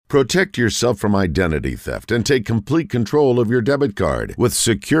Protect yourself from identity theft and take complete control of your debit card with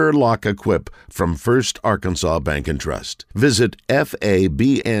Secure Lock Equip from First Arkansas Bank and Trust. Visit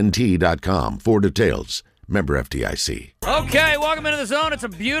FABNT.com for details. Member FDIC. Okay, welcome into the zone. It's a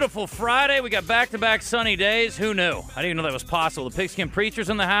beautiful Friday. We got back-to-back sunny days. Who knew? I didn't even know that was possible. The Pigskin Preacher's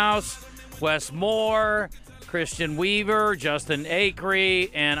in the house. Wes Moore, Christian Weaver, Justin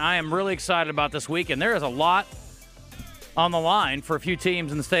Acree, and I am really excited about this weekend. There is a lot on the line for a few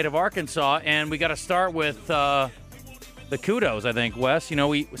teams in the state of Arkansas, and we got to start with the kudos, I think, Wes. You know,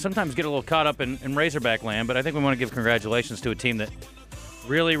 we sometimes get a little caught up in Razorback land, but I think we want to give congratulations to a team that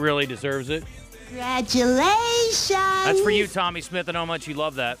really, really deserves it. Congratulations! That's for you, Tommy Smith. I know how much you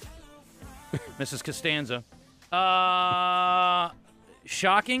love that. Mrs. Costanza.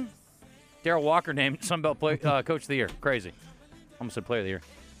 Shocking. Darrell Walker named Sunbelt Coach of the Year. Crazy. Almost said Player of the Year.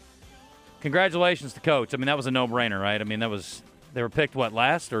 Congratulations to Coach. I mean, that was a no-brainer, right? I mean, they were picked, what,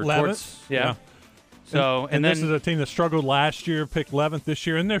 last? Or 11th? Yeah. So, and then, this is a team that struggled last year, picked 11th this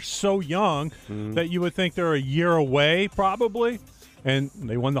year, and they're so young that you would think they're a year away, probably. And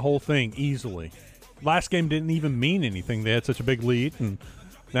they won the whole thing easily. Last game didn't even mean anything. They had such a big lead, and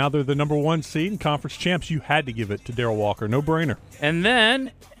now they're the number one seed and conference champs. You had to give it to Darrell Walker. No-brainer. And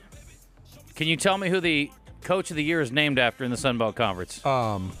then, can you tell me who the Coach of the Year is named after in the Sun Belt Conference?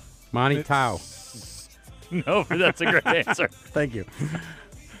 Monty Tao. No, that's a great answer. Thank you.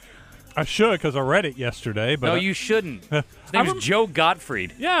 I should, because I read it yesterday. But no, you shouldn't. His name is Joe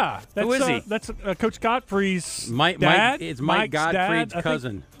Gottfried. Yeah. Who is he? That's Coach Gottfried's Mike, dad. it's Mike Gottfried's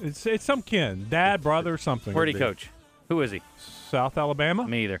cousin. It's some kin. Dad, brother, something. Where'd he coach? Who is he? South Alabama.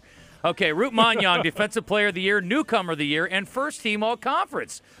 Me either. Okay, Root Monyong, Defensive Player of the Year, Newcomer of the Year, and First Team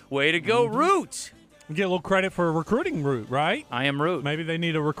All-Conference. Way to go, Root. You get a little credit for recruiting Root, right? I am Root. Maybe they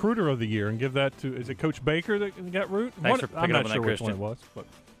need a Recruiter of the Year and give that to, is it Coach Baker that got Root? Thanks for picking I'm up not on sure that, which one it Christian. was. But.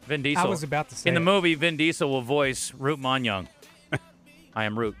 Vin Diesel. I was about to say in the it. movie, Vin Diesel will voice Root Monyong. I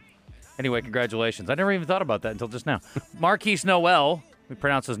am Root. Anyway, congratulations. I never even thought about that until just now. Marquise Noel. We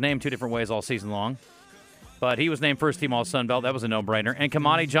pronounce his name two different ways all season long. But he was named First Team All-Sun Belt. That was a no-brainer. And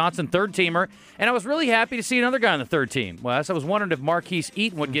Kamani Johnson, third-teamer. And I was really happy to see another guy on the third team. Wes, I was wondering if Marquise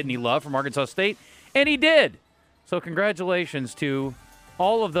Eaton would get any love from Arkansas State. And he did. So congratulations to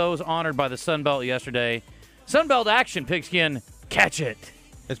all of those honored by the Sun Belt yesterday. Sun Belt action, Pigskin. Catch it.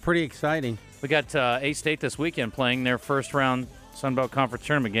 It's pretty exciting. We got A-State this weekend playing their first-round Sun Belt Conference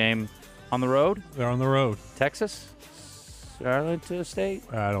tournament game on the road. They're on the road. Texas? Arlington State?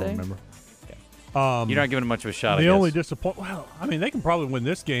 I don't remember. You're not giving them much of a shot, I The guess. only disappointment, well, I mean, they can probably win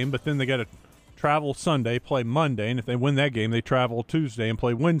this game, but then they got to travel Sunday, play Monday, and if they win that game, they travel Tuesday and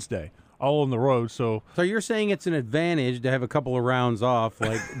play Wednesday, all on the road. So you're saying it's an advantage to have a couple of rounds off,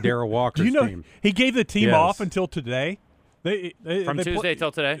 like Darrell Walker's do you know team? he gave the team Yes. off until today? From Tuesday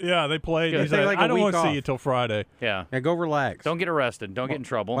till today? Yeah, they played. Good. He said, Take like a I don't week want to see off. you till Friday. Yeah. Yeah, go relax. Don't get arrested. Don't get in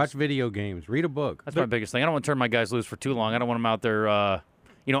trouble. Watch video games. Read a book. That's my biggest thing. I don't want to turn my guys loose for too long. I don't want them out there,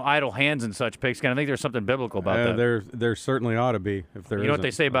 idle hands and such, Pigskin. I think there's something biblical about that. There certainly ought to be. If there You know what isn't.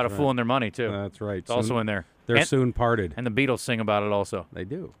 they say about That's a fool right. and their money, too. That's right. It's also in there. They're And- soon parted. And the Beatles sing about it also. They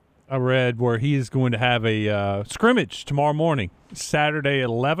do. I read where he is going to have a scrimmage tomorrow morning, Saturday at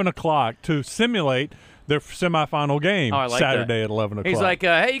 11 o'clock, to simulate their semifinal game Oh, I like Saturday that. at 11 o'clock. He's like,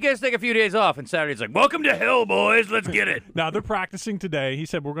 hey, you guys take a few days off. And Saturday's like, welcome to hell, boys. Let's get it. Now, they're practicing today. He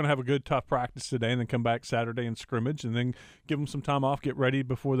said we're going to have a good, tough practice today and then come back Saturday and scrimmage and then give them some time off, get ready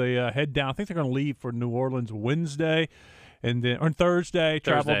before they head down. I think they're going to leave for New Orleans Wednesday and then on Thursday,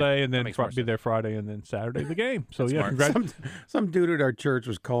 travel day, and That then makes more be sense. there Friday and then Saturday the game. So, That's yeah, smart. congrats. Some dude at our church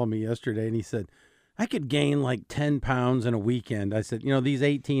was calling me yesterday, and he said, I could gain like 10 pounds in a weekend. I said, these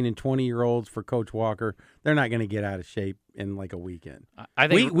 18 and 20-year-olds for Coach Walker, they're not going to get out of shape in like a weekend. I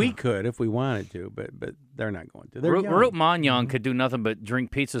think we could if we wanted to, but they're not going to. They're young. Root Monyong could do nothing but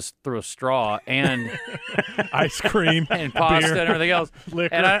drink pizzas through a straw and Ice cream, and pasta beer, and everything else.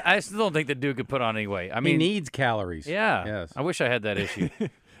 liquor. And I still don't think the dude could put on any weight. I He mean, needs calories. yeah. Yes. I wish I had that issue.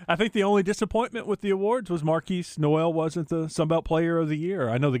 I think the only disappointment with the awards was Marquise Noel wasn't the Sunbelt Player of the Year.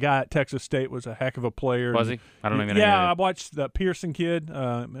 I know the guy at Texas State was a heck of a player. Was he? I don't even know. Yeah, I watched the Pearson kid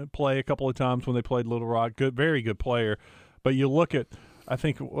play a couple of times when they played Little Rock. Good, very good player. But you look at, I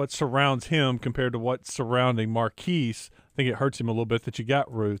think, what surrounds him compared to what's surrounding Marquise. I think it hurts him a little bit that you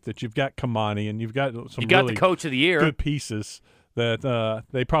got Ruth, that you've got Kamani, and you've got some You got really the Coach of the Year. good pieces that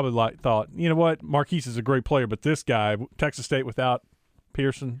they probably thought, you know what, Marquise is a great player, but this guy, Texas State without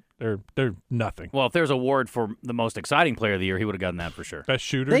Pearson, they're nothing. Well, if there's an award for the most exciting player of the year, he would have gotten that for sure. Best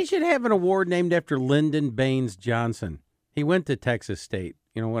shooter. They should have an award named after Lyndon Baines Johnson. He went to Texas State,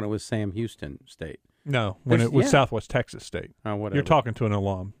 when it was Sam Houston State. No, when There's- it was yeah. Southwest Texas State. Whatever. You're talking to an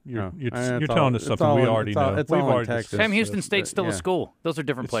alum. You're Oh. you're It's telling us it's something all we in- already it's all- know. it's We've all in already Texas. discussed Sam Houston It's- State's still yeah. a school. Those are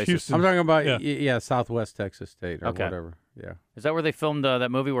different It's places. Houston. I'm talking about Yeah. Southwest Texas State or Okay. whatever. Yeah, Is that where they filmed that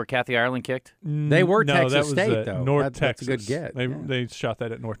movie where Kathy Ireland kicked? They were no, Texas that was State, at though. North That's Texas. a good get. They Yeah. they shot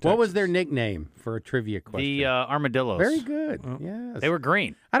that at North Texas. What was their nickname for a trivia question? The Armadillos. Very good. Yes, They were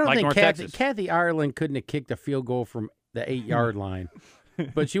green. I don't like think North Kathy, Texas. Kathy Ireland couldn't have kicked a field goal from the 8-yard line,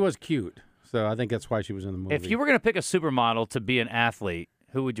 but she was cute, so I think that's why she was in the movie. If you were going to pick a supermodel to be an athlete,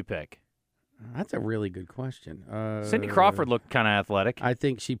 who would you pick? That's a really good question. Cindy Crawford looked kind of athletic. I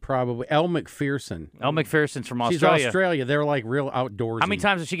think she probably Elle McPherson. Elle McPherson's from She's Australia. Australia. They're like real outdoorsy. How many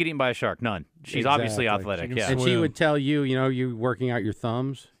times did she get eaten by a shark? None. She's obviously Exactly. athletic. She can Yeah. swim. And she would tell you, you working out your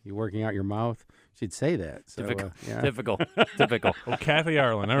thumbs, you working out your mouth. She'd say that. So, Difficult. yeah. Typical. Typical. Oh, Kathy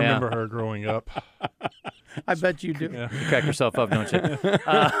Ireland. I Yeah. remember her growing up. I bet you do. Yeah. You crack yourself up, don't you?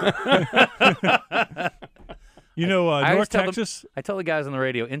 You know, I always North tell them- Texas. I tell the guys on the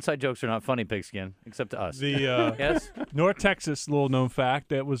radio, inside jokes are not funny, Pigskin, except to us. The Yes? North Texas, little known fact,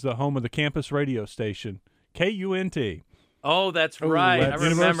 that was the home of the campus radio station, KUNT. Oh, that's Ooh, right. I that's-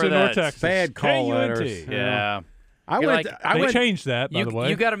 remember University of that. North Texas. Bad call KUNT. letters. Yeah. I You're went. like- I They went. changed that, by the way.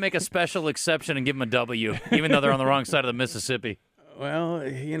 You got to make a special exception and give them a W, even though they're on the wrong side of the Mississippi. Well,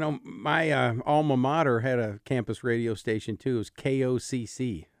 my alma mater had a campus radio station too. It was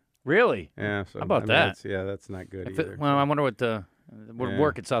KOCC. Really? Yeah. So How about I mean, that? That's not good If it- either. well, I wonder what would Yeah.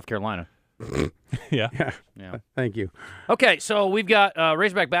 work at South Carolina. yeah. Yeah. Thank you. Okay, so we've got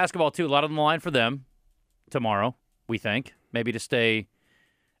Razorback basketball, too. A lot on the line for them tomorrow, we think. Maybe to stay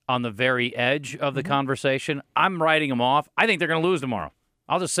on the very edge of the conversation. I'm writing them off. I think they're going to lose tomorrow.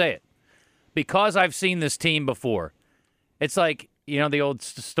 I'll just say it. Because I've seen this team before. It's like, the old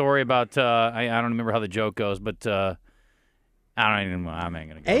story about, I don't remember how the joke goes, but I don't even, I'm not going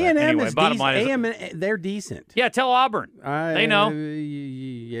to go there. A&M Anyway, is bottom decent. line is, they're decent. yeah, tell Auburn. They know.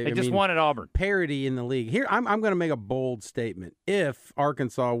 Yeah, They just won at Auburn. parity in the league. Here, I'm going to make a bold statement. If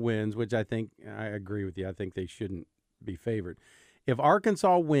Arkansas wins, which I agree with you, I think they shouldn't be favored. If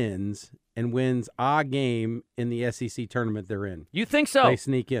Arkansas wins and wins a game in the SEC tournament they're in, You think so? they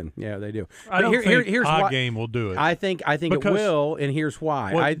sneak in. Yeah, they do. I But don't think here's our why. game will do it. I think it Because- will, and here's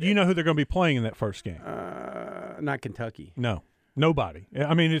why. Well, you know who they're going to be playing in that first game? Not Kentucky. No. Nobody.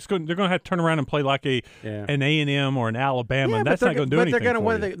 I mean, they're going to have to turn around and play like an A&M or an Alabama, and that's not going to do anything But they're for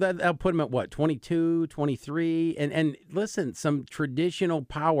going you. to they'll put them at what, 22, 23, and listen, some traditional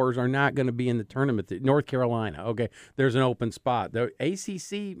powers are not going to be in the tournament. North Carolina, okay, there's an open spot. The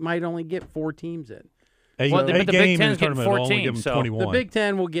ACC might only get 4 teams in. Well, but the Big game in Ten's the getting tournament will only 14, give them so- 21. The Big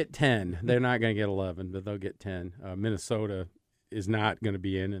Ten will get 10. They're not going to get 11, but they'll get 10. Minnesota is not going to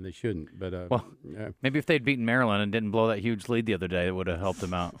be in, and they shouldn't. But Well, maybe if they'd beaten Maryland and didn't blow that huge lead the other day, it would have helped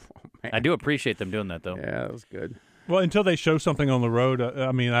them out. I do appreciate them doing that, though. yeah, that was good. Well, until they show something on the road,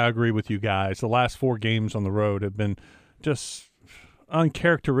 I mean, I agree with you guys. The last 4 games on the road have been just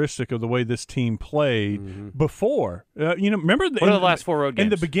uncharacteristic of the way this team played before. Remember What are the last 4 road games? in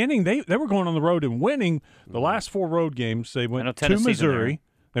the beginning? They were going on the road and winning. The last 4 road games, they I know went to Tennessee's in there. Missouri.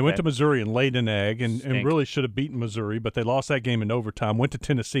 They went Okay. to Missouri and laid an egg and Stink. really should have beaten Missouri, but they lost that game in overtime. Went to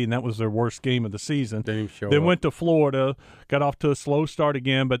Tennessee, and that was their worst game of the season. Didn't even show Then up. went to Florida, got off to a slow start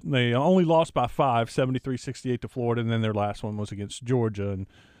again, but they only lost by 5, 73-68 to Florida, and then their last one was against Georgia. And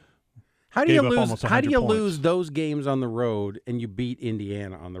How do you Gave up lose? almost How do 100 you points. lose those games on the road and you beat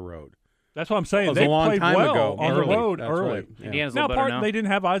Indiana on the road? that's what I'm saying. That was They a long played time well ago. on Early. the road That's early. right. Yeah. Indiana's a Now, little better now. they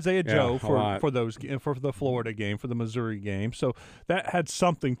didn't have Isaiah Joe a lot. for the Florida game, for the Missouri game, so that had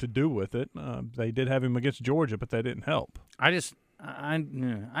something to do with it. They did have him against Georgia, but that didn't help. I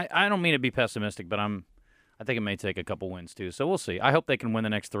don't mean to be pessimistic, but I think it may take a couple wins too. So we'll see. I hope they can win the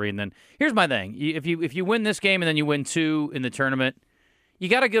next 3. And then here's my thing: if you win this game and then you win 2 in the tournament, you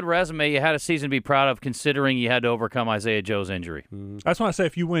got a good resume. You had a season to be proud of, considering you had to overcome Isaiah Joe's injury. That's why I say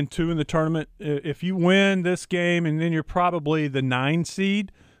if you win 2 in the tournament, if you win this game and then you're probably the 9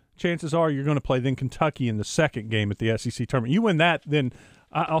 seed, chances are you're going to play then Kentucky in the second game at the SEC tournament. You win that, then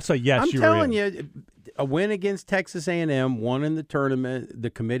I'll say yes. I'm you're telling in. you, a win against Texas A&M, 1 in the tournament. The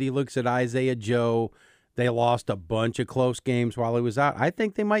committee looks at Isaiah Joe. They lost a bunch of close games while he was out. I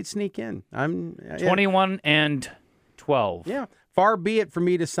think they might sneak in. 21-12. Yeah. Far be it for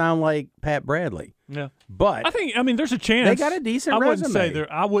me to sound like Pat Bradley, Yeah. but I mean, there's a chance. They got a decent I wouldn't resume. say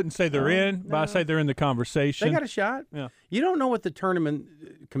I wouldn't say they're No, in, but I say they're in the conversation. they got a shot. Yeah. You don't know what the tournament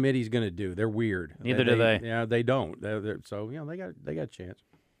committee's going to do. They're weird. Neither do they. Yeah, they don't. So they got a chance.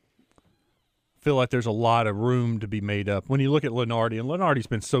 Feel like there's a lot of room to be made up when you look at Lenardi, and Lenardi's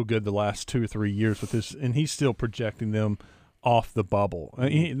been so good the last 2 or 3 years with this, and he's still projecting them off the bubble.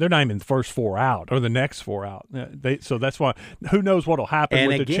 They're not even the first 4 out or the next 4 out. So that's why who knows what will happen And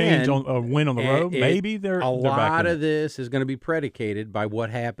with again, the change on a win on the road. Maybe they're a back lot in of this is going to be predicated by what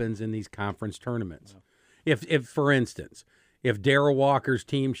happens in these conference tournaments. If for instance, if Darrell Walker's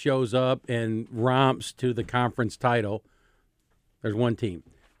team shows up and romps to the conference title, there's one team.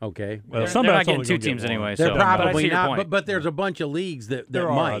 Okay, Well, They're somebody's not getting only two gonna get teams one. anyway. they're so, but I probably see your not. point. But there's a bunch of leagues that There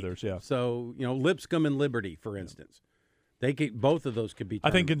are might. others, yeah. So Lipscomb and Liberty, for instance, they could both of those could be. I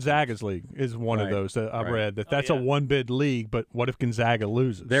think tournaments. Gonzaga's league is one of Right. those that I've Right. read that's a one bid league. But what if Gonzaga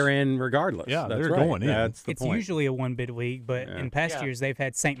loses? They're in regardless. Yeah, That's they're right. going in. That's the It's point. usually a one-bid league, but in past years they've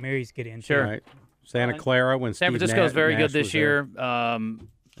had St. Mary's get in. Sure. Right. Santa Clara when San Steve Francisco's very Nash good this was there. year.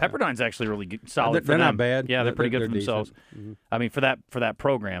 Pepperdine's actually really good, solid. They're for not them. bad. Yeah, they're pretty They're good for themselves. decent. Mm-hmm. I mean, for that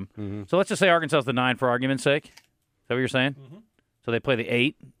program. So let's just say Arkansas is the 9 for argument's sake. Is that what you're saying? So they play the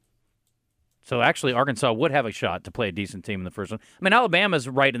 8. So actually, Arkansas would have a shot to play a decent team in the first one. I mean, Alabama's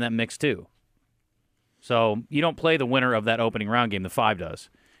right in that mix too. So you don't play the winner of that opening round game. The 5 does.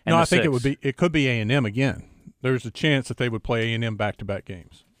 And No, the I think 6. it could be A&M again. There's a chance that they would play A&M back-to-back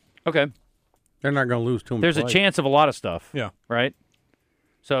games. Okay. They're not going to lose to them. There's a chance of a lot of stuff. Yeah. Right.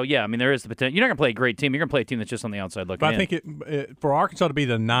 So yeah, I mean, there is the potential. You're not going to play a great team. You're going to play a team that's just on the outside looking But in. I think for Arkansas to be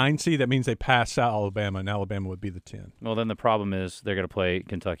the 9 seed, that means they pass out Alabama, and Alabama would be the 10. Well, then the problem is they're going to play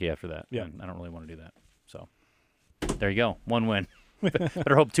Kentucky after that. Yeah. And I don't really want to do that. So there you go. 1 win.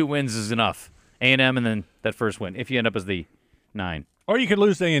 Better hope 2 wins is enough. A&M and then that first win. If you end up as the 9. Or you could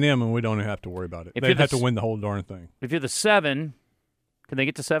lose to A&M, and we don't even have to worry about it. If They'd you're the have to s- win the whole darn thing. If you're the 7, can they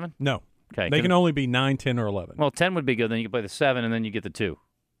get to 7? No. Okay. They can only be 9, 10, or 11. Well, 10 would be good. Then you can play the 7, and then you get the 2.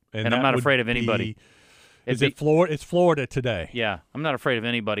 And I'm that not would afraid of anybody. be- Is it Florida? It's Florida today. Yeah, I'm not afraid of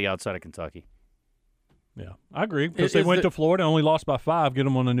anybody outside of Kentucky. Yeah, I agree. Because Is they went the- to Florida, only lost by 5. Get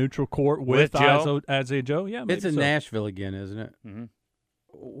them on a neutral court With Joe? Isaiah Joe. Yeah, maybe It's in so. Nashville again, isn't it? Mhm.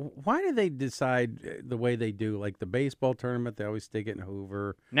 Why do they decide the way they do? Like the baseball tournament, they always stick it in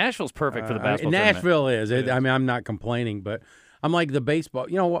Hoover. Nashville's perfect for the basketball tournament. Nashville is. I mean, I'm not complaining, but I'm like the baseball.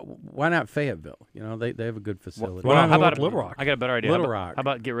 You know what? Why not Fayetteville? You know, they have a good facility. Why not how about with Little Rock? I got a better idea. Little how about, Rock. How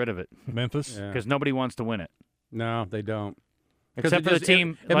about get rid of it? Memphis. Yeah. Because nobody wants to win it. No, they don't. 'Cause Except it for the just-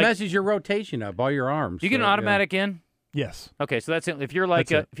 team. It like, messes your rotation up, all your arms. you get an So, yeah. automatic in? Yes. Okay, so that's it. If you're like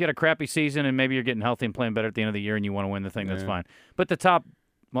That's it. if you had a crappy season and maybe you're getting healthy and playing better at the end of the year and you want to win the thing, that's Yeah. fine. But the top,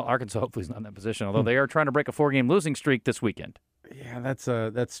 well, Arkansas hopefully is not in that position, although they are trying to break a 4-game losing streak this weekend. Yeah,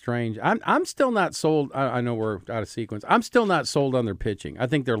 that's strange. I'm still not sold. I know we're out of sequence. I'm still not sold on their pitching. I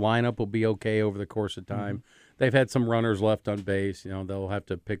think their lineup will be okay over the course of time. They've had some runners left on base. You know, they'll have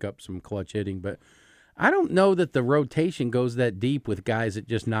to pick up some clutch hitting, but I don't know that the rotation goes that deep with guys that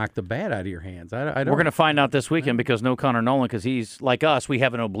just knock the bat out of your hands. I don't. We're going to find out this weekend because no Connor Nolan, because he's like us, we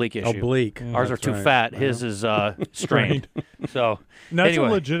have an oblique issue. oblique. Ours are That's too right. fat. His is strained. So And that's anyway.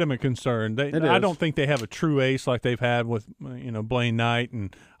 a legitimate concern. It I is. don't think they have a true ace like they've had with Blaine Knight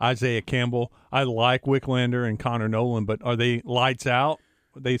and Isaiah Campbell. I like Wicklander and Connor Nolan, but are they lights out?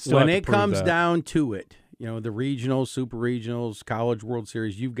 They still When have to it prove comes that. down to it, the regionals, super regionals, college World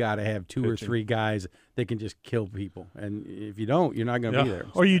Series, you've got to have 2 or 3 guys that can just kill people. And if you don't, you're not going to Yeah. be there.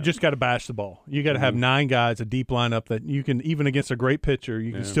 Or you just got to bash the ball. You got to have 9 guys, a deep lineup that you can, even against a great pitcher,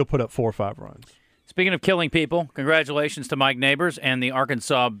 you can still put up 4 or 5 runs. Speaking of killing people, congratulations to Mike Neighbors and the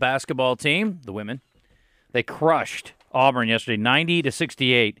Arkansas basketball team, the women. They crushed Auburn yesterday,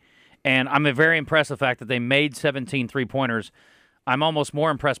 90-68. And I'm very impressed with the fact that they made 17 3-pointers. I'm almost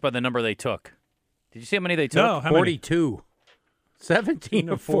more impressed by the number they took. Did you see how many they took? No, how many? 42. 17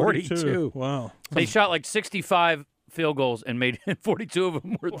 of 42. Wow. They shot like 65 field goals and made 42 of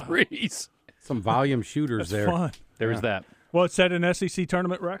them were threes. Some volume shooters That's there. fun. There is that. Well, it set an SEC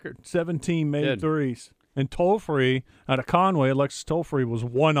tournament record. 17 made Did. threes. And Tollfree out of Conway, Alexis Tollfree was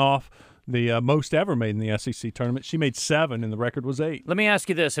one off the most ever made in the SEC tournament. She made 7, and the record was 8. Let me ask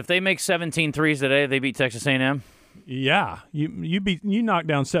you this. If they make 17 threes today, they beat Texas A&M? Yeah, you knock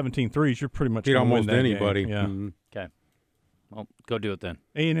down 17 threes, you're pretty much Beat gonna almost win that anybody. game. Yeah, Mhm. Okay. Well, go do it then.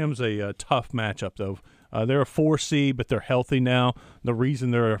 A&M's a tough matchup though. They're a 4 seed, but they're healthy now. The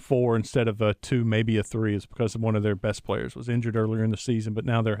reason they're a 4 instead of a 2, maybe a 3, is because one of their best players was injured earlier in the season, but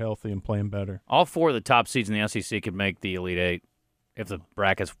now they're healthy and playing better. All 4 of the top seeds in the SEC could make the Elite Eight if the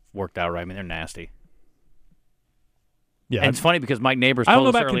brackets worked out right. I mean, they're nasty. Yeah, And it's funny because Mike Neighbors I don't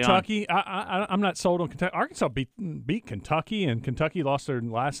told know us about early Kentucky. I'm not sold on Kentucky. Arkansas beat Kentucky, and Kentucky lost their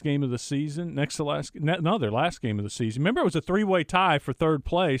last game of the season. Their last game of the season. Remember, it was a 3-way tie for third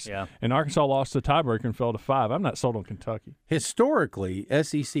place. Yeah. And Arkansas lost the tiebreaker and fell to 5. I'm not sold on Kentucky. Historically,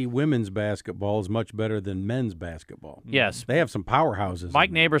 SEC women's basketball is much better than men's basketball. Yes. They have some powerhouses.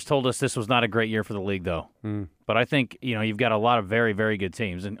 Mike Neighbors told us this was not a great year for the league, though. But I think, you've got a lot of very, very good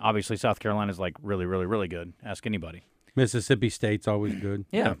teams. And obviously South Carolina's like really, really, really good. Ask anybody. Mississippi State's always good.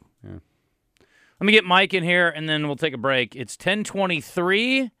 Yeah. Let me get Mike in here, and then we'll take a break. It's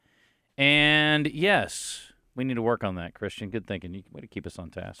 10:23, and yes, we need to work on that, Christian. Good thinking. Way to keep us on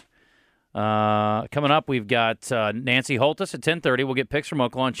task. Coming up, we've got Nancy Holtis at 10:30. We'll get picks from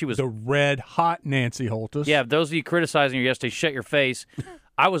Oklahoma. She was The red-hot Nancy Holtis. Yeah, those of you criticizing her yesterday, shut your face.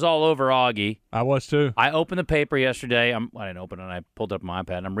 I was all over Augie. I was too. I opened the paper yesterday. I didn't open it. I pulled up my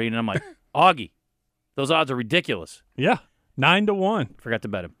iPad, and I'm reading. I'm like, Augie, those odds are ridiculous. Yeah, 9-1. Forgot to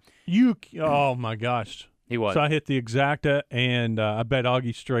bet him. Oh my gosh. He was. So I hit the exacta, and I bet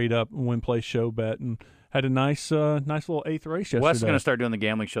Augie straight up win play show bet, and had a nice little eighth race yesterday. Wes is going to start doing the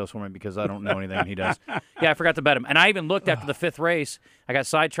gambling shows for me because I don't know anything he does. Yeah, I forgot to bet him, and I even looked after the 5th race. I got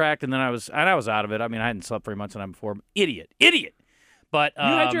sidetracked, and then I was out of it. I mean, I hadn't slept 3 months the night before. Idiot. But you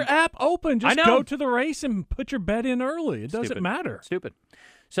had your app open. Just I know. go to the race and put your bet in early. It doesn't Stupid. matter. Stupid.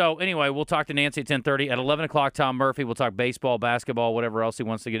 So anyway, we'll talk to Nancy at 10:30. At 11 o'clock, Tom Murphy. We'll talk baseball, basketball, whatever else he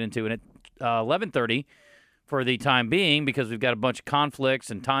wants to get into. And at 11:30, for the time being, because we've got a bunch of conflicts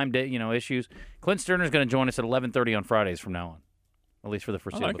and time issues, Clint Sterner is going to join us at 11:30 on Fridays from now on, at least for the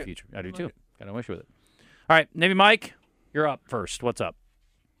foreseeable future. I do too. Got no issue with it. All right, Navy Mike, you're up first. What's up?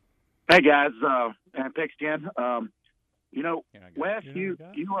 Hey guys, and picks again. Wes,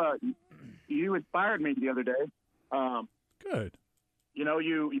 you inspired me the other day. Good.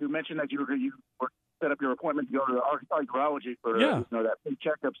 You mentioned that you were set up your appointment to go to the Arkansas Urology for that big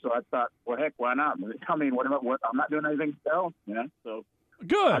checkup. So I thought, well, heck, why not? I mean, what I'm not doing anything to sell, So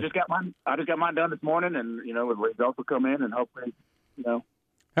good. I just got mine done this morning, and the results will come in, and hopefully,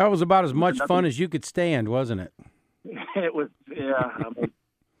 That was about as much fun as you could stand, wasn't it? It was, yeah. I mean,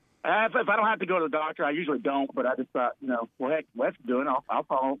 if I don't have to go to the doctor, I usually don't. But I just thought, well, heck, Wes is doing. I'll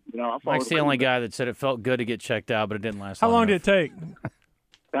follow. I'll follow. Mike's the only guy that said it felt good to get checked out, but it didn't last. How long enough. did it take?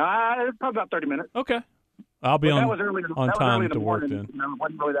 Probably about 30 minutes. Okay. I'll be That was early time in the to work morning, then. It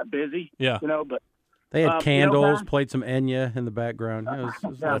wasn't really that busy. Yeah. But They had candles, played some Enya in the background. It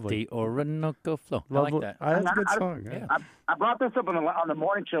was Let lovely. the Orinoco flow. Lovely. I like that. That's a good song. Yeah. I brought this up on the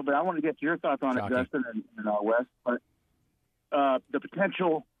morning show, but I want to get your thoughts on Shocking. it, Justin and Wes. But the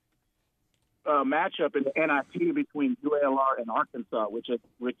potential matchup in the NIT between UALR and Arkansas, which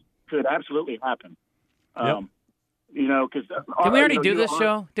could absolutely happen. Yep. Because Did we already do this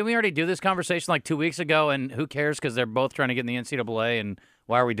show? Did we already do this conversation like 2 weeks ago? And who cares? Because they're both trying to get in the NCAA. And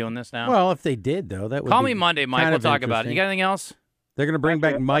why are we doing this now? Well, if they did, though, that would Call be me Monday, Mike. kind We'll of talk about it. You got anything else? They're going to bring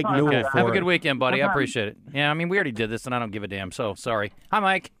back Mike Newell Okay. for Have a good it. weekend, buddy. I appreciate it. Yeah, I mean, we already did this, and I don't give a damn. So sorry. Hi,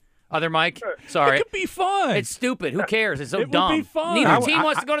 Mike. Other Mike. Sorry. It could be fun. It's stupid. Who cares? It's so It would dumb. be fun. Neither I- team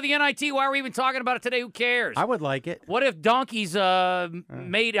wants to go to the NIT. Why are we even talking about it today? Who cares? I would like it. What if donkeys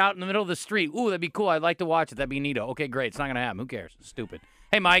made out in the middle of the street? Ooh, that'd be cool. I'd like to watch it. That'd be neato. Okay, great. It's not going to happen. Who cares? Stupid.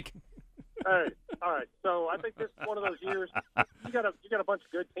 Hey, Mike. All right. So I think this is one of those years. You got a bunch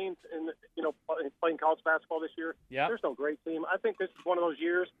of good teams playing college basketball this year. Yeah. There's no great team. I think this is one of those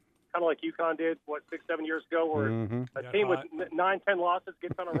years, kind of like UConn did, 6-7 years ago, where a team with 9-10 losses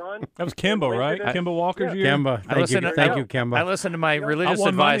gets on a run. That was Kimba, right? Kimba Walker's year. Kemba. Thank you, Kemba. I listened to my I religious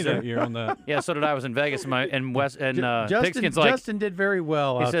won money advisor. that year on that. Yeah, so did I. I was in Vegas, and Justin, Pigskin's like, Justin did very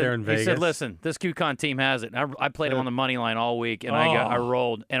well he out said, there in Vegas. He said, listen, this UConn team has it. And I played them on the money line all week, and I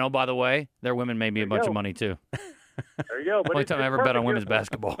rolled. And, oh, by the way, their women made me a bunch of money, too. There you go. But Only time I ever bet on women's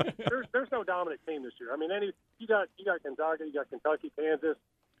perfect basketball. There's no dominant team this year. I mean, you got Gonzaga, you got Kentucky, Kansas,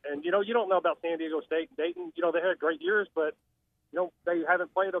 and you don't know about San Diego State and Dayton. They had great years, but they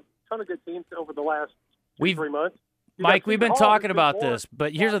haven't played a ton of good teams over the last 3 months. Mike, we've been talking about this,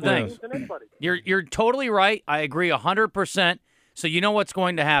 but here's the thing. You're totally right. I agree 100%. So you know what's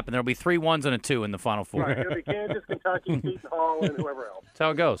going to happen. There'll be 3 1s and a 2 in the Final Four. Right, it'll be Kansas, Kentucky, Seton Hall, and whoever else. That's how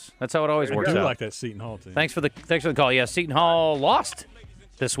it goes. That's how it always works I do out. like that Seton Hall team. Thanks for the call. Yeah, Seton Hall lost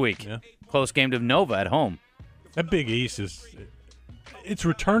this week. Yeah. Close game to Nova at home. That Big East it's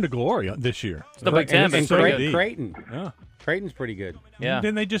return to glory this year. It's the Big Ten, but And it's pretty good. Creighton. Yeah. Creighton's pretty good. Yeah.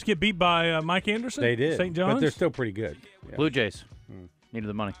 Didn't they just get beat by Mike Anderson? They did. St. John's? But they're still pretty good. Yeah. Blue Jays needed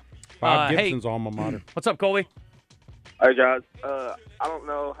the money. Bob Hey, Gibson's alma mater. what's up, Colby? Hey, guys. I don't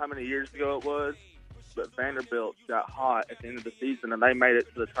know how many years ago it was, but Vanderbilt got hot at the end of the season, and they made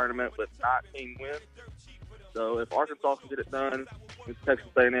it to the tournament with 19 wins. So if Arkansas can get it done with Texas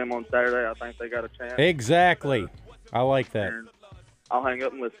A&M on Saturday, I think they got a chance. Exactly. I like that. And I'll hang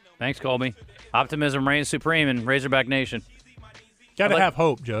up and listen. Thanks, Colby. Optimism reigns supreme in Razorback Nation. Got to have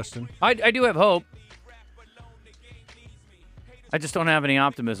hope, Justin. I do have hope. I just don't have any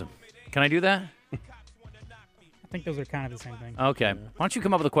optimism. Can I do that? I think those are kind of the same thing. Okay. Why don't you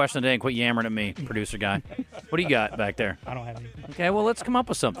come up with a question today and quit yammering at me, producer guy? What do you got back there? I don't have anything. Okay, well, let's come up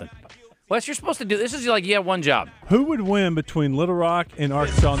with something. Wes, you're supposed to do this. Is like you have one job. Who would win between Little Rock and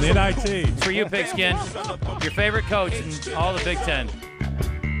Arkansas in the NIT? It's for you, Pigskin. Your favorite coach in all the Big Ten.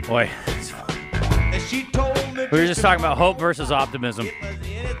 Boy. We were just talking about hope versus optimism.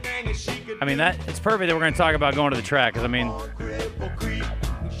 I mean, it's perfect that we're going to talk about going to the track. Because, I mean,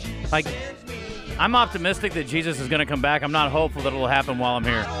 like, I'm optimistic that Jesus is going to come back. I'm not hopeful that it'll happen while I'm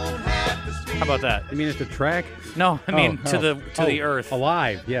here. How about that? You mean at the track? No, I mean to the earth.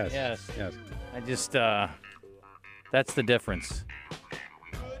 Alive, yes. Yes. I just, that's the difference.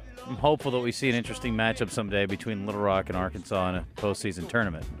 I'm hopeful that we see an interesting matchup someday between Little Rock and Arkansas in a postseason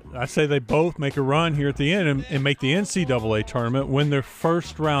tournament. I say they both make a run here at the end and make the NCAA tournament, win their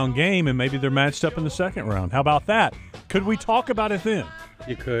first round game, and maybe they're matched up in the second round. How about that? Could we talk about it then?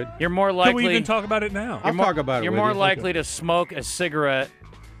 You could. You're more likely. Could we even talk about it now? I'll talk about it. You're more likely to smoke a cigarette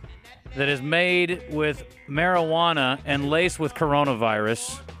that is made with marijuana and laced with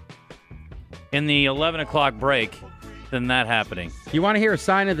coronavirus in the 11 o'clock break than that happening. You want to hear a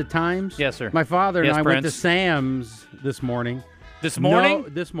sign of the times? Yes, sir. My father and I went to Prince. Sam's this morning. This morning?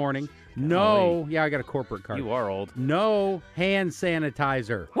 This morning. No. Yeah, I got a corporate card. You are old. No hand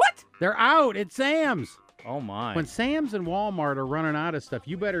sanitizer. What? They're out at Sam's. Oh, my. When Sam's and Walmart are running out of stuff,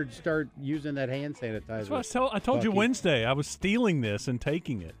 you better start using that hand sanitizer. That's what I told you Wednesday. I was stealing this and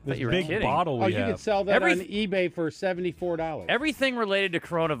taking it. This you were big kidding. bottle we you have. could sell that on eBay for $74. Everything related to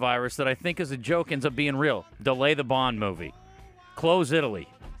coronavirus that I think is a joke ends up being real. Delay the Bond movie. Close Italy.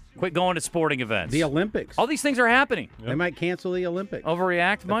 Quit going to sporting events. The Olympics. All these things are happening. They might cancel the Olympics.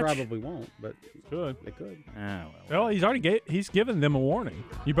 Overreact They much? probably won't, but Could. they could. Well, he's given them a warning.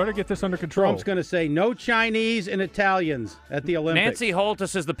 You better get this under control. Trump's going to say no Chinese and Italians at the Olympics. Nancy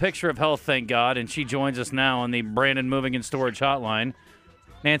Holtis is the picture of health, thank God, and she joins us now on the Brandon Moving and Storage Hotline.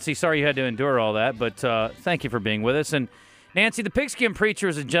 Nancy, sorry you had to endure all that, but thank you for being with us. And Nancy, the Pigskin Preacher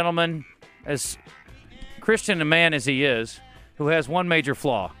is a gentleman, as Christian a man as he is, who has one major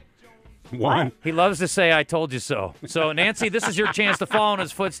flaw. One. He loves to say, I told you so. So, Nancy, this is your chance to follow in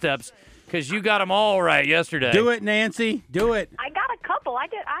his footsteps because you got them all right yesterday. Do it, Nancy. Do it. I got a couple. I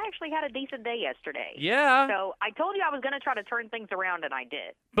actually had a decent day yesterday. Yeah. So I told you I was going to try to turn things around, and I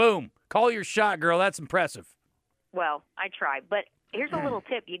did. Boom. Call your shot, girl. That's impressive. Well, I tried. But here's a little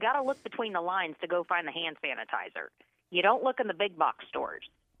tip. You got to look between the lines to go find the hand sanitizer. You don't look in the big box stores.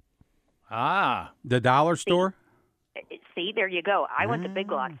 Ah. The dollar store? See, there you go. I went to Big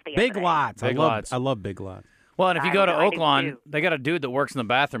Lots the other Big day. Lots. Big I Lots. love Big Lots. Well, and if you I go to know, I do Oaklawn, too. they got a dude that works in the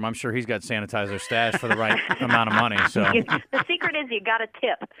bathroom. I'm sure he's got sanitizer stashed for the right amount of money. So The secret is you got to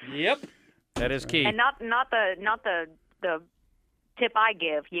tip. Yep. That is key. And not the tip I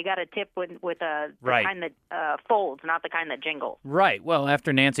give. You got to tip with the Right. kind that folds, not the kind that jingles. Right. Well,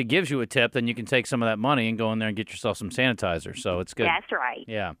 after Nancy gives you a tip, then you can take some of that money and go in there and get yourself some sanitizer. So it's good. That's right.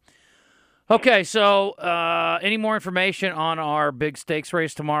 Yeah. Okay, so any more information on our big stakes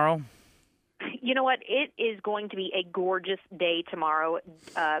race tomorrow? You know what? It is going to be a gorgeous day tomorrow.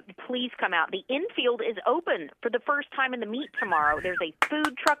 Please come out. The infield is open for the first time in the meet tomorrow. There's a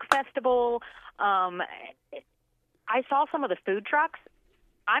food truck festival. I saw some of the food trucks.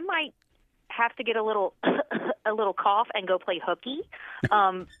 I might have to get a little cough and go play hooky. For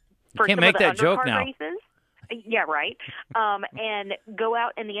can't some make of the that joke undercard now. Races. Yeah, right. And go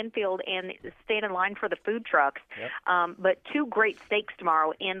out in the infield and stand in line for the food trucks. Yep. But two great stakes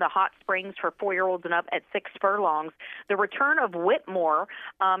tomorrow in the Hot Springs for 4-year-olds and up at 6 furlongs. The return of Whitmore.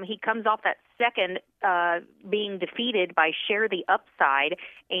 He comes off that second being defeated by Share the Upside,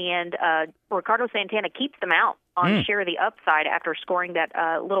 and Ricardo Santana keeps them out on Share the Upside after scoring that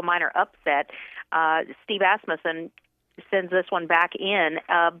little minor upset. Steve Asmussen sends this one back in,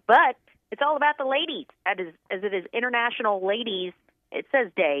 but it's all about the ladies, as it is International Ladies, it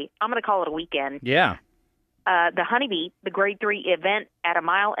says day. I'm going to call it a weekend. Yeah. The Honeybee, the Grade 3 event at 1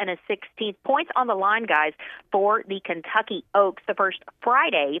 mile and 1/16 points on the line, guys, for the Kentucky Oaks. The first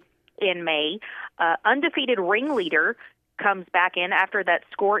Friday in May, undefeated ringleader comes back in after that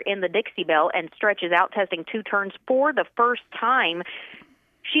score in the Dixie Belle and stretches out, testing 2 turns for the first time.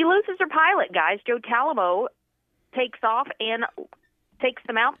 She loses her pilot, guys. Joe Talamo takes off and takes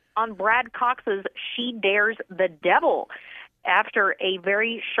them out on Brad Cox's She Dares the Devil after a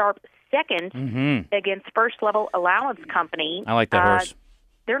very sharp second against First Level Allowance Company. I like that horse.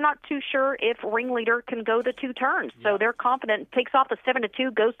 They're not too sure if Ringleader can go the 2 turns, so they're confident. Takes off the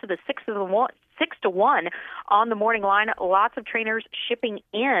 7-2, goes to the 6-1 on the morning line. Lots of trainers shipping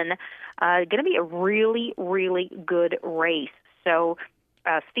in. Going to be a really, really good race. So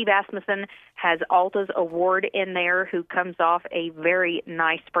Steve Asmussen has Alta's Award in there, who comes off a very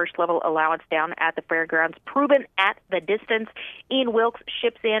nice first-level allowance down at the fairgrounds, proven at the distance. Ian Wilkes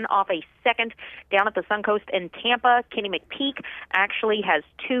ships in off a second down at the Suncoast in Tampa. Kenny McPeak actually has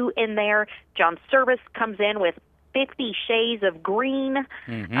 2 in there. John Service comes in with 50 Shades of Green.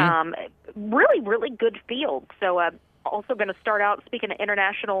 Really, really good field. So also going to start out, speaking of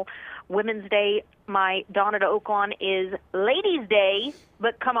International Women's Day, my Dawn at Oaklawn is Ladies' Day,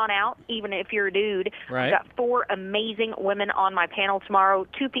 but come on out, even if you're a dude. Right. I've got 4 amazing women on my panel tomorrow,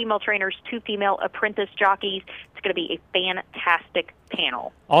 2 female trainers, 2 female apprentice jockeys. It's going to be a fantastic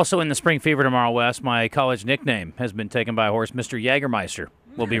panel. Also in the Spring Fever tomorrow, Wes, my college nickname has been taken by a horse. Mr. Jägermeister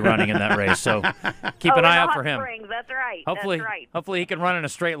will be running in that race, so keep an eye out for him. Springs, that's right. Hopefully, that's right. hopefully he can run in a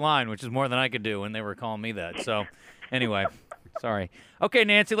straight line, which is more than I could do when they were calling me that. So anyway, sorry. Okay,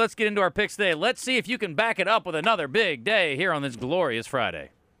 Nancy, let's get into our picks today. Let's see if you can back it up with another big day here on this glorious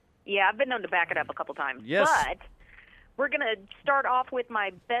Friday. Yeah, I've been known to back it up a couple times. Yes. But we're going to start off with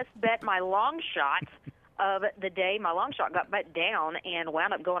my best bet, my long shot of the day. My long shot got bet down and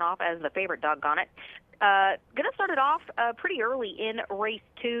wound up going off as the favorite, doggone it. Going to start it off pretty early in race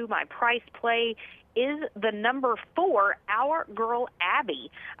 2. My price play is the number 4, Our Girl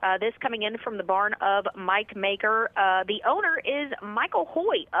Abby. This coming in from the barn of Mike Maker. The owner is Michael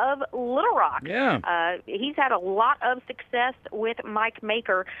Hoy of Little Rock. Yeah. He's had a lot of success with Mike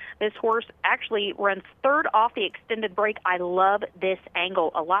Maker. This horse actually runs 3rd off the extended break. I love this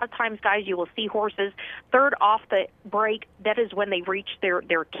angle. A lot of times, guys, you will see horses 3rd off the break. That is when they reach their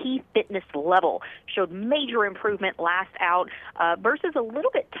key fitness level. Showed major improvement last out versus a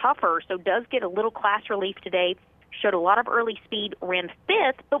little bit tougher, so does get a little class relief today. Showed a lot of early speed, ran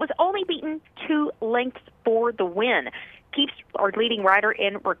 5th, but was only beaten 2 lengths for the win. Keeps our leading rider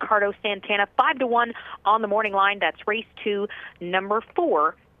in Ricardo Santana 5-1 on the morning line. That's race 2, number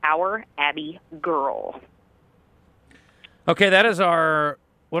 4, Our Abby Girl. Okay, that is our,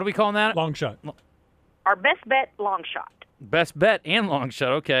 what are we calling that? Long shot. Our best bet, long shot. Best bet and long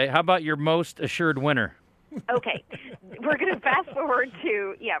shot. Okay, how about your most assured winner? Okay, we're gonna fast forward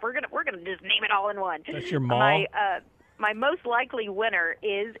to we're gonna just name it all in one. That's your mom. My most likely winner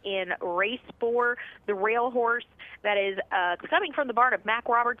is in race 4, the rail horse that is coming from the barn of Mac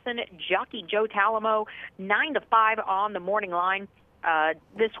Robertson, jockey Joe Talamo, 9-5 on the morning line.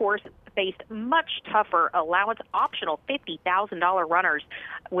 This horse faced much tougher allowance optional $50,000 runners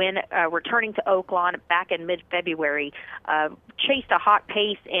when returning to Oaklawn back in mid-February. Chased a hot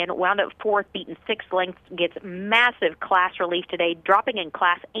pace and wound up 4th, beaten 6 lengths, gets massive class relief today, dropping in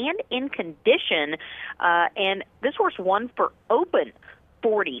class and in condition. And this horse won for Open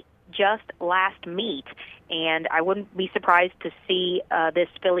 40 just last meet, and I wouldn't be surprised to see this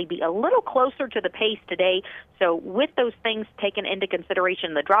filly be a little closer to the pace today. So with those things taken into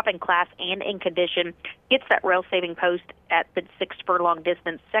consideration, the drop in class and in condition, gets that rail-saving post at the 6 furlong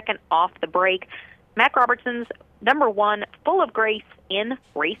distance, 2nd off the break. Mac Robertson's number 1, Full of Grace, in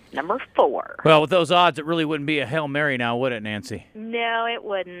race number 4. Well, with those odds, it really wouldn't be a Hail Mary now, would it, Nancy? No, it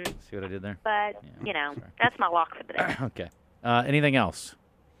wouldn't. See what I did there? But, that's my lock for the day. Okay. Anything else?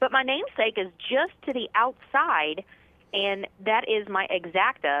 But my namesake is just to the outside, and that is my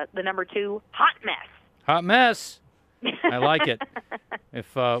exacta, the number 2, Hot Mess. Hot Mess. I like it.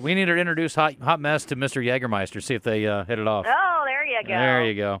 If we need to introduce Hot Mess to Mr. Jägermeister, see if they hit it off. Oh, there you go. There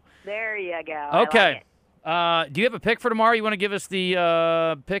you go. There you go. Okay. Do you have a pick for tomorrow? You want to give us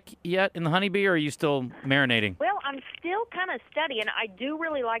the pick yet in the Honeybee, or are you still marinating? Well, I'm still kind of studying. I do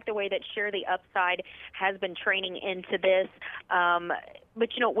really like the way that Share the Upside has been training into this.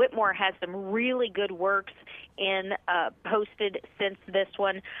 But, Whitmore has some really good works posted since this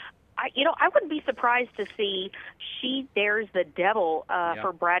one. I wouldn't be surprised to see She Dares the Devil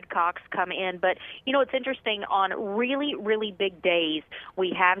for Brad Cox come in. But, it's interesting. On really, really big days,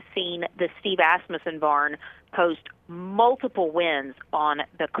 we have seen the Steve Asmussen barn post multiple wins on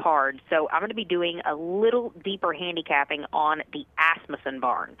the card. So I'm going to be doing a little deeper handicapping on the Asmussen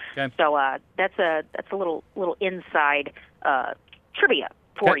barn. Okay. So that's a little inside trivia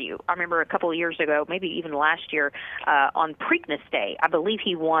for you. I remember a couple of years ago, maybe even last year, on Preakness Day, I believe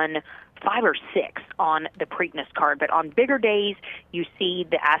he won 5 or 6 on the Preakness card. But on bigger days, you see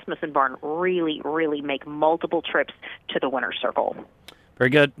the Asmussen barn really, really make multiple trips to the winner's circle. Very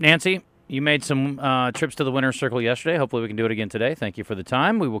good. Nancy, you made some trips to the winner's circle yesterday. Hopefully we can do it again today. Thank you for the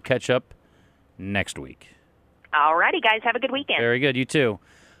time. We will catch up next week. All righty, guys. Have a good weekend. Very good. You too.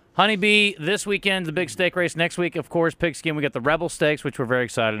 Honeybee, this weekend, the big stake race. Next week, of course, Pigskin. We got the Rebel Stakes, which we're very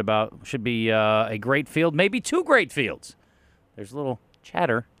excited about. Should be a great field, maybe 2 great fields. There's a little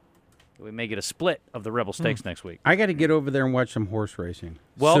chatter. We may get a split of the Rebel Stakes next week. I got to get over there and watch some horse racing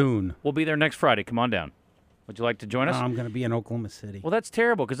soon. We'll be there next Friday. Come on down. Would you like to join us? I'm going to be in Oklahoma City. Well, that's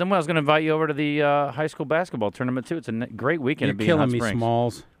terrible, because then I was going to invite you over to the high school basketball tournament, too. It's a great weekend. You're to be killing in Hot me, Springs.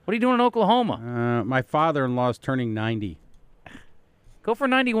 Smalls. What are you doing in Oklahoma? My father-in-law is turning 90. Go for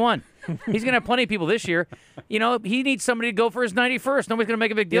 91. He's going to have plenty of people this year. You know, he needs somebody to go for his 91st. Nobody's going to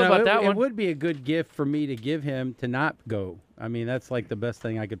make a big deal about that one. It would be a good gift for me to give him to not go. I mean, that's like the best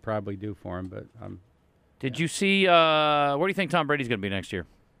thing I could probably do for him. But Did you see, where do you think Tom Brady's going to be next year?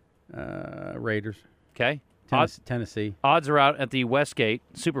 Raiders. Okay. Tennessee. Odds are out at the Westgate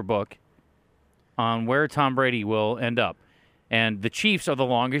Superbook on where Tom Brady will end up. And the Chiefs are the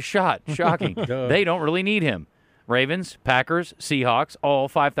longest shot. Shocking. They don't really need him. Ravens, Packers, Seahawks, all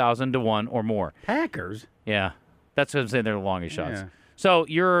 5,000 to 1 or more. Packers? Yeah. That's what I'm saying. They're the longest shots. Yeah. So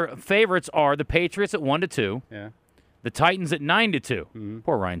your favorites are the Patriots at 1 to 2. Yeah. The Titans at 9 to 2.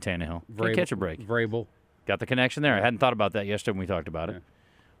 Poor Ryan Tannehill. Can't catch a break. Vrabel. Got the connection there. I hadn't thought about that yesterday when we talked about it.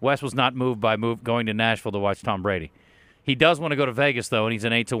 Wes was not moved by going to Nashville to watch Tom Brady. He does want to go to Vegas, though, and he's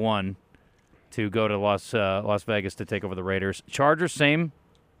an 8 to 1 to go to Las Vegas to take over the Raiders. Chargers, same.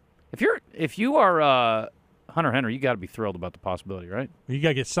 If you are Hunter Henry, you got to be thrilled about the possibility, right? You got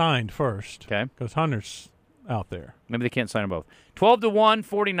to get signed first. Okay. Because Hunter's out there. Maybe they can't sign them both. 12 to 1,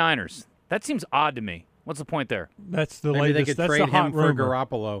 49ers. That seems odd to me. What's the point there? That's the Maybe latest. they could That's trade the hot him for rumor.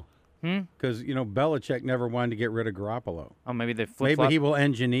 Garoppolo. Because, Belichick never wanted to get rid of Garoppolo. Oh, maybe they flip-flop. Maybe he will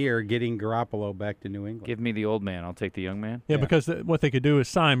engineer getting Garoppolo back to New England. Give me the old man. I'll take the young man. Yeah, because what they could do is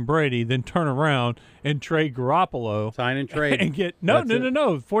sign Brady, then turn around and trade Garoppolo. Sign and trade. And get no.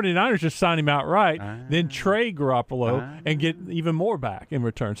 49ers just sign him outright, then trade Garoppolo and get even more back in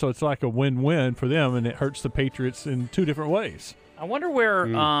return. So it's like a win-win for them, and it hurts the Patriots in 2 different ways. I wonder where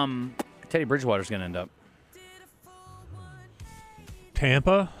Teddy Bridgewater's going to end up.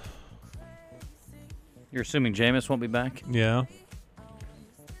 Tampa. You're assuming Jameis won't be back? Yeah.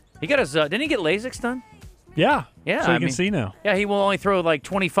 He got his. Didn't he get LASIK done? Yeah. Yeah. So you can see now. Yeah, he will only throw like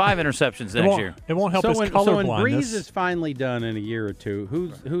 25 interceptions next year. It won't help his color So when blindness. Breeze is finally done in a year or two,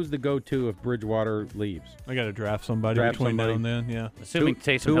 who's the go-to if Bridgewater leaves? I got to draft somebody between now and then. Yeah. Assuming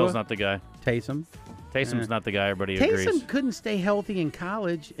Taysom Hill's not the guy. Taysom's not the guy. Everybody agrees. Taysom couldn't stay healthy in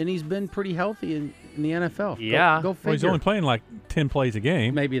college, and he's been pretty healthy in the NFL. Yeah. Go figure. Well, he's only playing like 10 plays a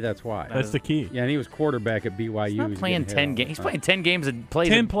game. Maybe that's why. That's the key. Yeah, and he was quarterback at BYU. He's not playing 10 games. He's playing 10 games and plays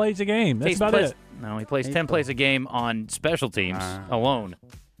 10 plays a game. That's about it. No, he plays 10 plays a game on special teams alone.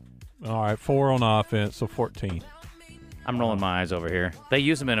 All right, 4 on offense, so 14. I'm rolling my eyes over here. They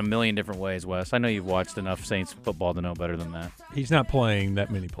use him in a million different ways, Wes. I know you've watched enough Saints football to know better than that. He's not playing that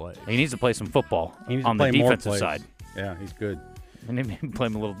many plays. He needs to play some football He needs on to the play more defensive plays. side. Yeah, he's good. And maybe play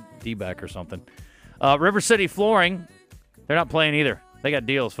him a little D-back or something. River City Flooring, they're not playing either. They got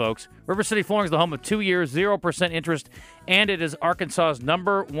deals, folks. River City Flooring is the home of 2 years, 0% interest, and it is Arkansas's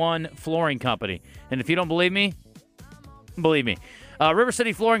 #1 flooring company. And if you don't believe me, believe me. River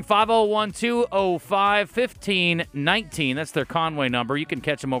City Flooring, 501-205-1519. That's their Conway number. You can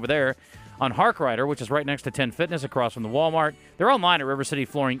catch them over there on Harkrider, which is right next to 10 Fitness across from the Walmart. They're online at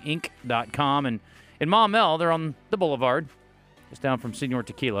rivercityflooringinc.com. And in Maumelle, they're on the Boulevard, just down from Senor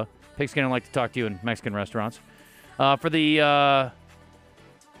Tequila. Pigskin would like to talk to you in Mexican restaurants. For the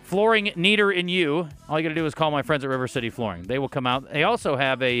flooring neater in you, all you got to do is call my friends at River City Flooring. They will come out. They also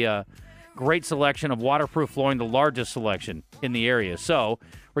have a great selection of waterproof flooring, the largest selection in the area. So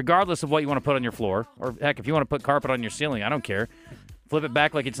regardless of what you want to put on your floor, or heck, if you want to put carpet on your ceiling, I don't care. Flip it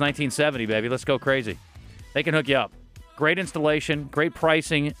back like it's 1970, baby. Let's go crazy. They can hook you up. Great installation, great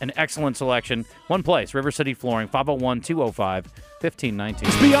pricing, and excellent selection. One place, River City Flooring, 501-205-1519.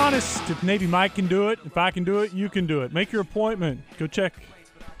 Let's be honest. If Navy Mike can do it, if I can do it, you can do it. Make your appointment. Go check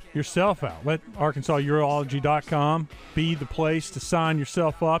yourself out. Let ArkansasUrology.com be the place to sign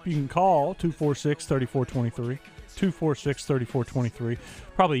yourself up. You can call 246-3423. 246-3423.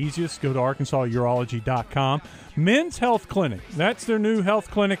 Probably easiest, go to ArkansasUrology.com. Men's Health Clinic. That's their new health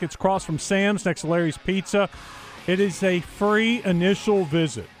clinic. It's across from Sam's next to Larry's Pizza. It is a free initial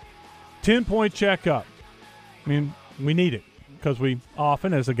visit. 10-point checkup. I mean, we need it because we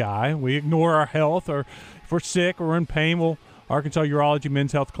often, as a guy, we ignore our health, or if we're sick or we're in pain, well, Arkansas Urology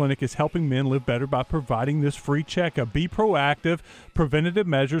Men's Health Clinic is helping men live better by providing this free checkup. Be proactive. Preventative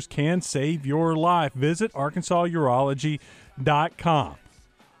measures can save your life. Visit ArkansasUrology.com.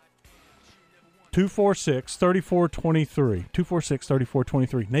 246-3423.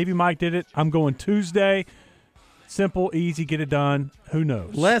 246-3423. Navy Mike did it. I'm going Tuesday. Simple, easy, get it done. Who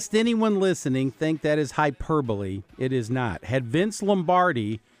knows? Lest anyone listening think that is hyperbole, it is not. Had Vince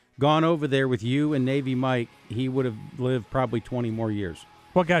Lombardi gone over there with you and Navy Mike, he would have lived probably 20 more years.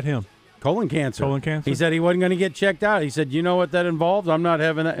 What got him? Colon cancer. Colon cancer? He said he wasn't going to get checked out. He said, you know what that involves? I'm not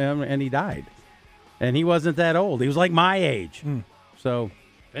having that. And he died. And he wasn't that old. He was like my age. So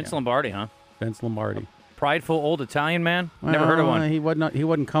Vince Lombardi, huh? Vince Lombardi. Prideful old Italian man? Never heard of one. He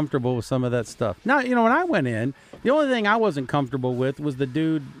wasn't comfortable with some of that stuff. Now, when I went in, the only thing I wasn't comfortable with was the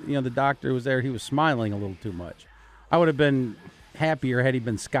dude, the doctor who was there, he was smiling a little too much. I would have been happier had he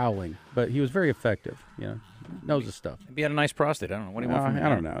been scowling, but he was very effective, knows his stuff. Maybe he had a nice prostate. I don't know. What do you want from me? I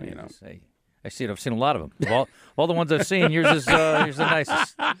don't know, I see it. I've seen a lot of them. Of all the ones I've seen, yours is the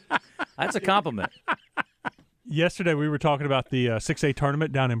nicest. That's a compliment. Yesterday we were talking about the 6A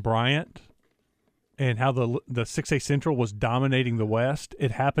tournament down in Bryant and how the 6A Central was dominating the West.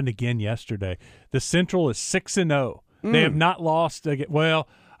 It happened again yesterday. The Central is 6-0. They have not lost. Well,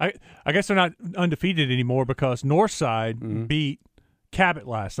 I guess they're not undefeated anymore because Northside beat Cabot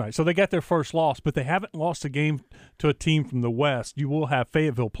last night. So they got their first loss, but they haven't lost a game to a team from the West. You will have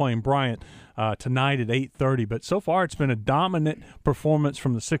Fayetteville playing Bryant tonight at 8:30. But so far it's been a dominant performance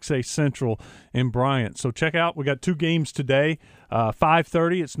from the 6A Central in Bryant. So check out, we got 2 games today.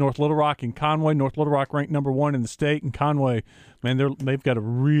 5:30, it's North Little Rock and Conway. North Little Rock ranked number 1 in the state, and Conway, man, they've got a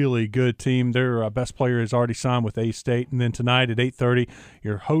really good team. Their best player is already signed with A-State. And then tonight at 8:30,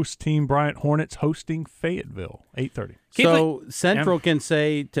 your host team, Bryant Hornets, hosting Fayetteville, 8:30. So Central can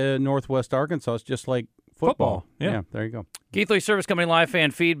say to Northwest Arkansas, it's just like football. Yeah, there you go. Keithley Service Company live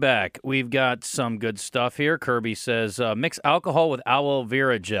fan feedback. We've got some good stuff here. Kirby says, mix alcohol with aloe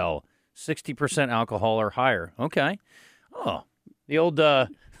vera gel, 60% alcohol or higher. Okay. Oh, the old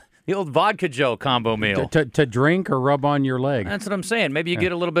vodka gel combo meal. To drink or rub on your leg. That's what I'm saying. Maybe you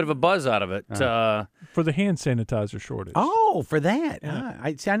get a little bit of a buzz out of it. For the hand sanitizer shortage. Oh, for that. Yeah.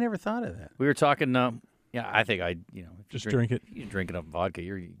 I never thought of that. We were talking, I think just drink it. You drink enough vodka,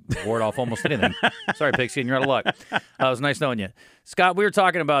 you ward off almost anything. Sorry, Pigskin, you're out of luck. It was nice knowing you. Scott, we were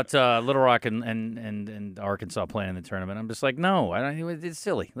talking about Little Rock and Arkansas playing in the tournament. I'm just like, no, it's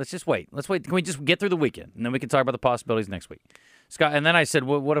silly. Let's just wait. Can we just get through the weekend, and then we can talk about the possibilities next week. Scott, and then I said,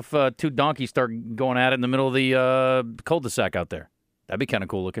 what if 2 donkeys start going at it in the middle of the cul-de-sac out there? That'd be kind of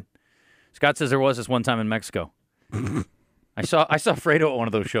cool looking. Scott says there was this one time in Mexico. I saw Fredo at one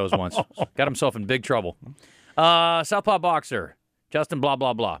of those shows once. Got himself in big trouble. Southpaw Boxer, Justin, blah,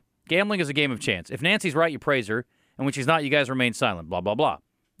 blah, blah. Gambling is a game of chance. If Nancy's right, you praise her, and when she's not, you guys remain silent, blah, blah, blah.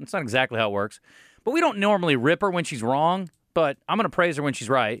 That's not exactly how it works. But we don't normally rip her when she's wrong, but I'm going to praise her when she's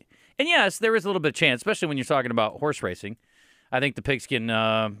right. And yes, there is a little bit of chance, especially when you're talking about horse racing. I think the Pigskin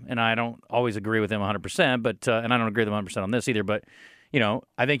and I don't always agree with him 100%, but and I don't agree with him 100% on this either, but,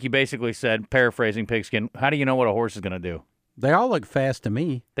 I think you basically said, paraphrasing Pigskin, how do you know what a horse is going to do? They all look fast to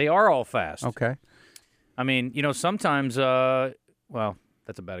me. They are all fast. Okay. I mean, sometimes,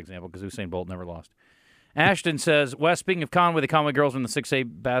 that's a bad example because Usain Bolt never lost. Ashton says, Wes, speaking of Conway, the Conway girls are in the 6A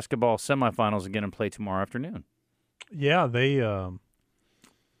basketball semifinals again and play tomorrow afternoon. Yeah, they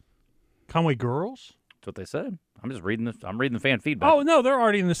Conway girls? That's what they said. I'm just reading I'm reading the fan feedback. Oh, no, they're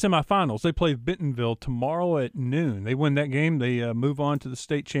already in the semifinals. They play Bentonville tomorrow at noon. They win that game. They move on to the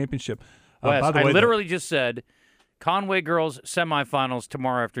state championship. Wes, by the way, I literally just said Conway girls semifinals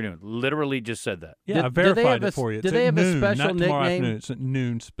tomorrow afternoon. Literally just said that. Yeah, I verified it for you. Do they have a special not tomorrow nickname? Afternoon. It's at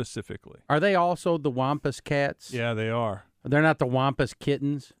noon specifically. Are they also the Wampus Cats? Yeah, they are. They're not the Wampus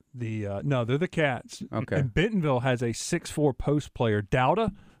Kittens? No, they're the Cats. Okay. And Bentonville has a 6'4" post player,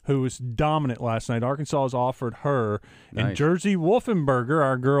 Dowda, who was dominant last night. Arkansas has offered her. Nice. And Jersey Wolfenberger,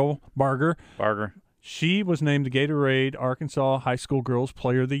 our girl, Barger, she was named the Gatorade Arkansas High School Girls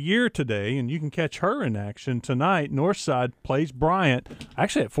Player of the Year today, and you can catch her in action tonight. Northside plays Bryant,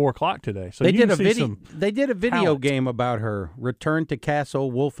 actually at 4 o'clock today. So they you did can a see video. some They did a video talent. game about her. Return to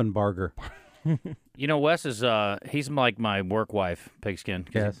Castle Wolfenbarger. Wes is he's like my work wife, Pigskin.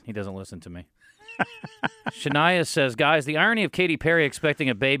 Yes. He doesn't listen to me. Shania says, guys, the irony of Katy Perry expecting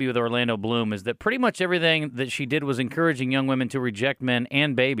a baby with Orlando Bloom is that pretty much everything that she did was encouraging young women to reject men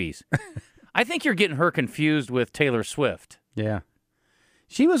and babies. I think you're getting her confused with Taylor Swift. Yeah.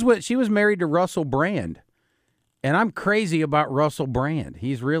 She was married to Russell Brand. And I'm crazy about Russell Brand.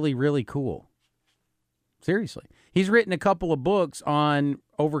 He's really, really cool. Seriously. He's written a couple of books on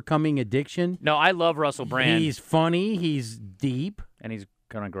overcoming addiction. No, I love Russell Brand. He's funny. He's deep. And he's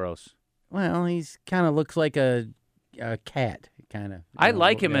kind of gross. Well, he's kind of looks like a cat, kind of. I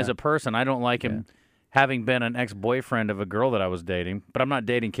like him as a person. I don't like him. having been an ex-boyfriend of a girl that I was dating. But I'm not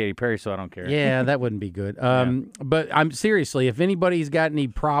dating Katy Perry, so I don't care. Yeah, that wouldn't be good. But I'm seriously, if anybody's got any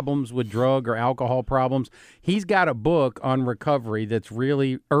problems with drug or alcohol problems, he's got a book on recovery that's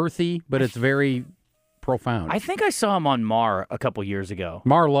really earthy, but it's very profound. I think I saw him on Mar a couple years ago.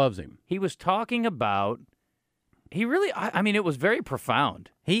 Mar loves him. He was talking about. He really, I mean, it was very profound.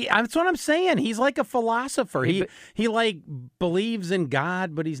 That's what I'm saying. He's like a philosopher. He like believes in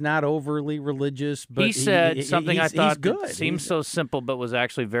God, but he's not overly religious. But he said something I thought good. Seems so simple, but was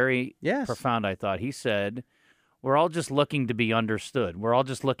actually very profound, I thought. He said, we're all just looking to be understood. We're all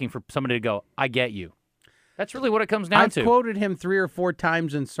just looking for somebody to go, I get you. That's really what it comes down to. I've quoted him 3 or 4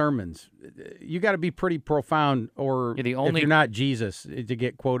 times in sermons. You got to be pretty profound, or if you're not Jesus, to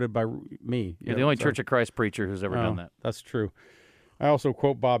get quoted by me. You're the only Church of Christ preacher who's ever done that. That's true. I also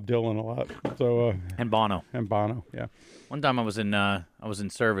quote Bob Dylan a lot. So and Bono. Yeah. One time I was in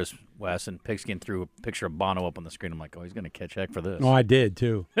service, Wes, and Pigskin threw a picture of Bono up on the screen. I'm like, oh, he's going to catch heck for this. Oh, I did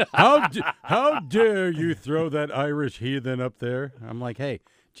too. How dare you throw that Irish heathen up there? I'm like, hey.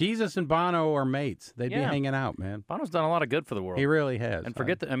 Jesus and Bono are mates. They'd be hanging out, man. Bono's done a lot of good for the world. He really has. And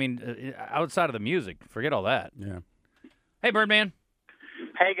outside of the music, forget all that. Yeah. Hey, Birdman.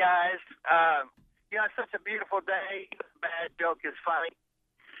 Hey, guys. It's such a beautiful day. Bad joke is funny.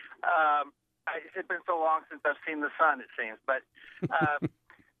 It's been so long since I've seen the sun, it seems. But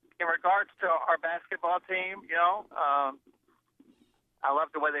in regards to our basketball team, I love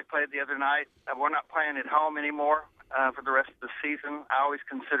the way they played the other night. We're not playing at home anymore. For the rest of the season, I always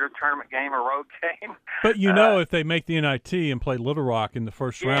consider tournament game a road game. But if they make the NIT and play Little Rock in the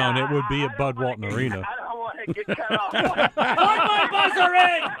first round, it would be at Bud Walton Arena. I don't want to get cut off. Plug my buzzer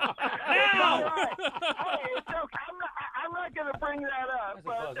in now. Hey, it's okay. I'm not going to bring that up,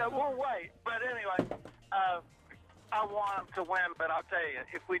 but we'll wait. But anyway, I want them to win, but I'll tell you,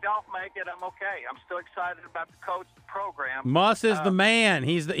 if we don't make it, I'm okay. I'm still excited about the coach, the program. Muss is the man.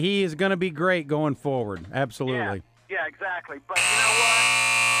 He is going to be great going forward. Absolutely. Yeah, exactly. But you know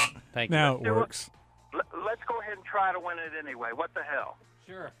what? Thank you. Now it works. Let's go ahead and try to win it anyway. What the hell?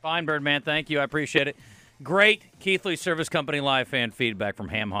 Sure. Fine, Birdman. Thank you. I appreciate it. Great Keithley Service Company live fan feedback from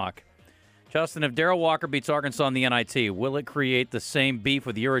Ham Hock. Justin, if Darrell Walker beats Arkansas in the NIT, will it create the same beef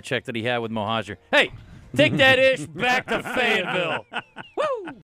with Yurichek that he had with Mohajir? Hey, take that ish back to Fayetteville. Woo!